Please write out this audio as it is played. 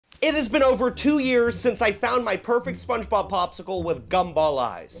It has been over 2 years since I found my perfect SpongeBob Popsicle with gumball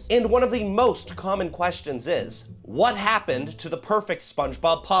eyes. And one of the most common questions is, what happened to the perfect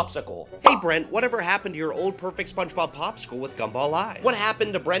SpongeBob Popsicle? Hey Brent, whatever happened to your old perfect SpongeBob Popsicle with gumball eyes? What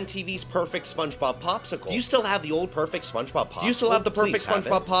happened to BrentTV's perfect SpongeBob Popsicle? Do you still have the old perfect SpongeBob Popsicle? Do you still have the perfect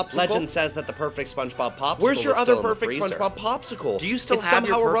SpongeBob Popsicle? Legend says that the perfect SpongeBob Popsicle. Where's your other perfect SpongeBob Popsicle? Do you still have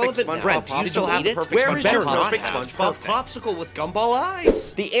your perfect SpongeBob Brent, do you still have the perfect Where is your perfect SpongeBob Popsicle with gumball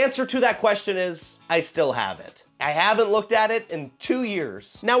eyes? The answer to that question is, I still have it. I haven't looked at it in 2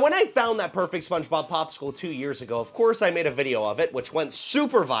 years. Now, when I found that perfect SpongeBob Popsicle 2 years ago, of course I made a video of it, which went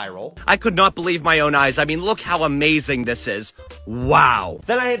super viral. I could not believe my own eyes. I mean, look how amazing this is. Wow.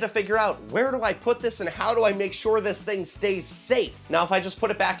 Then I had to figure out, where do I put this and how do I make sure this thing stays safe? Now, if I just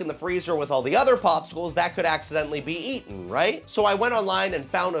put it back in the freezer with all the other popsicles, that could accidentally be eaten, right? So I went online and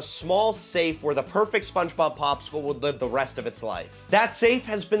found a small safe where the perfect SpongeBob Popsicle would live the rest of its life. That safe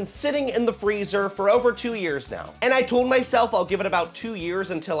has been sitting in the freezer for over 2 years now. And I told myself I'll give it about 2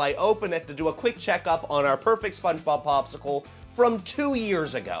 years until I open it to do a quick checkup on our perfect SpongeBob Popsicle from 2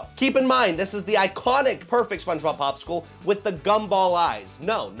 years ago. Keep in mind, this is the iconic perfect SpongeBob Popsicle with the gumball eyes.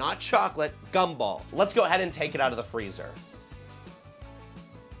 No, not chocolate, gumball. Let's go ahead and take it out of the freezer.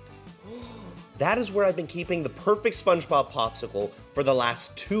 That is where I've been keeping the perfect SpongeBob Popsicle for the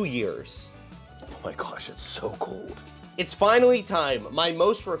last 2 years. Oh my gosh, it's so cold. It's finally time, my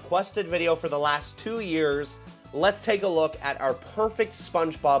most requested video for the last 2 years. Let's take a look at our perfect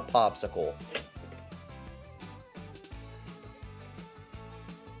SpongeBob Popsicle.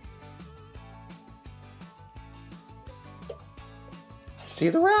 I see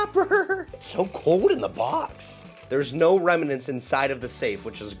the wrapper. It's so cold in the box. There's no remnants inside of the safe,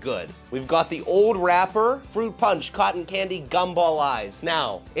 which is good. We've got the old wrapper, fruit punch, cotton candy, gumball eyes.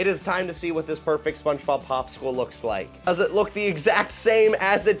 Now, it is time to see what this perfect SpongeBob Popsicle looks like. Does it look the exact same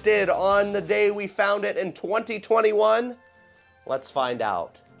as it did on the day we found it in 2021? Let's find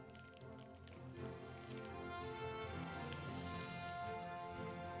out.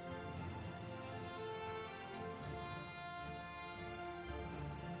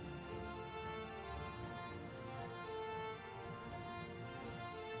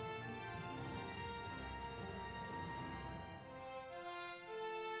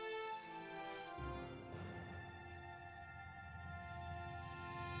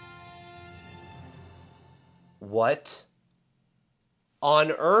 What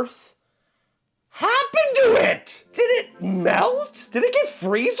on earth happened to it? Did it melt? Did it get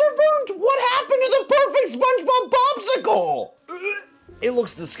freezer burnt? What happened to the perfect SpongeBob Popsicle? It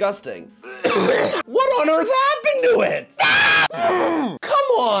looks disgusting. What on earth happened to it?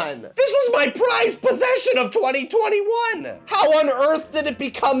 Come on! This was my prized possession of 2021! How on earth did it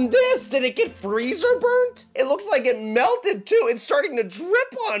become this? Did it get freezer burnt? It looks like it melted too. It's starting to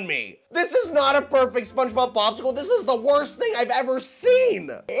drip on me. This is not a perfect SpongeBob Popsicle. This is the worst thing I've ever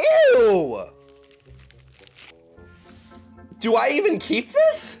seen. Ew! Do I even keep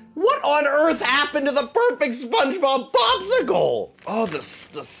this? What on earth happened to the perfect SpongeBob Popsicle? Oh, the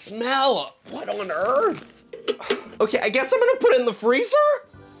smell. What on earth? Okay, I guess I'm gonna put it in the freezer?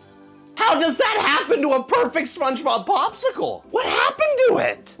 How does that happen to a perfect SpongeBob Popsicle? What happened to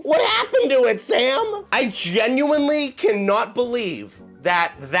it? What happened to it, Sam? I genuinely cannot believe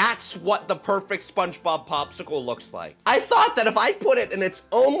that that's what the perfect SpongeBob Popsicle looks like. I thought that if I put it in its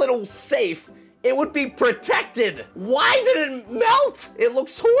own little safe, it would be protected. Why did it melt? It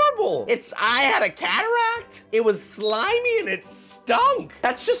looks horrible. Its eye had a cataract. It was slimy and it stunk.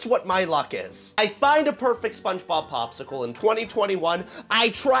 That's just what my luck is. I find a perfect SpongeBob Popsicle in 2021. I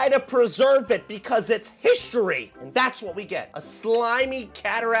try to preserve it because it's history. And that's what we get. A slimy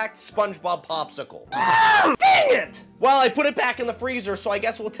cataract SpongeBob Popsicle. Ah, dang it! Well, I put it back in the freezer, so I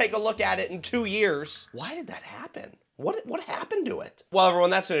guess we'll take a look at it in 2 years. Why did that happen? What happened to it? Well, everyone,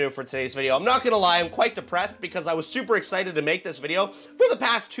 that's gonna do it for today's video. I'm not gonna lie, I'm quite depressed because I was super excited to make this video for the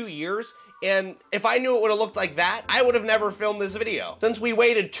past 2 years. And if I knew it would have looked like that, I would have never filmed this video. Since we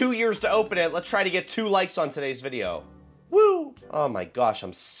waited 2 years to open it, let's try to get 2 likes on today's video. Woo! Oh my gosh,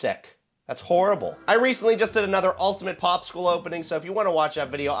 I'm sick. That's horrible. I recently just did another Ultimate Popsicle opening, so if you want to watch that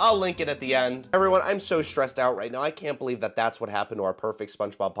video, I'll link it at the end. Everyone, I'm so stressed out right now. I can't believe that that's what happened to our perfect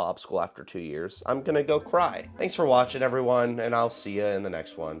SpongeBob Popsicle after 2 years. I'm gonna go cry. Thanks for watching, everyone, and I'll see you in the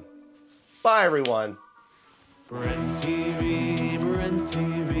next one. Bye, everyone. BrentTV,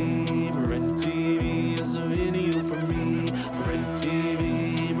 BrentTV, BrentTV is a video for me.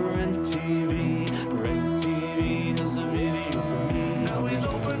 BrentTV, BrentTV, BrentTV is a video for me. Now he's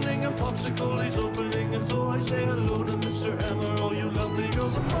opening a popsicle, he's opening a toy. Say hello to Mr. Hammer, oh you lovely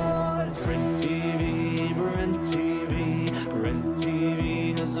girls and boys. BrentTV, BrentTV,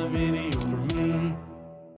 BrentTV has a video. video for me.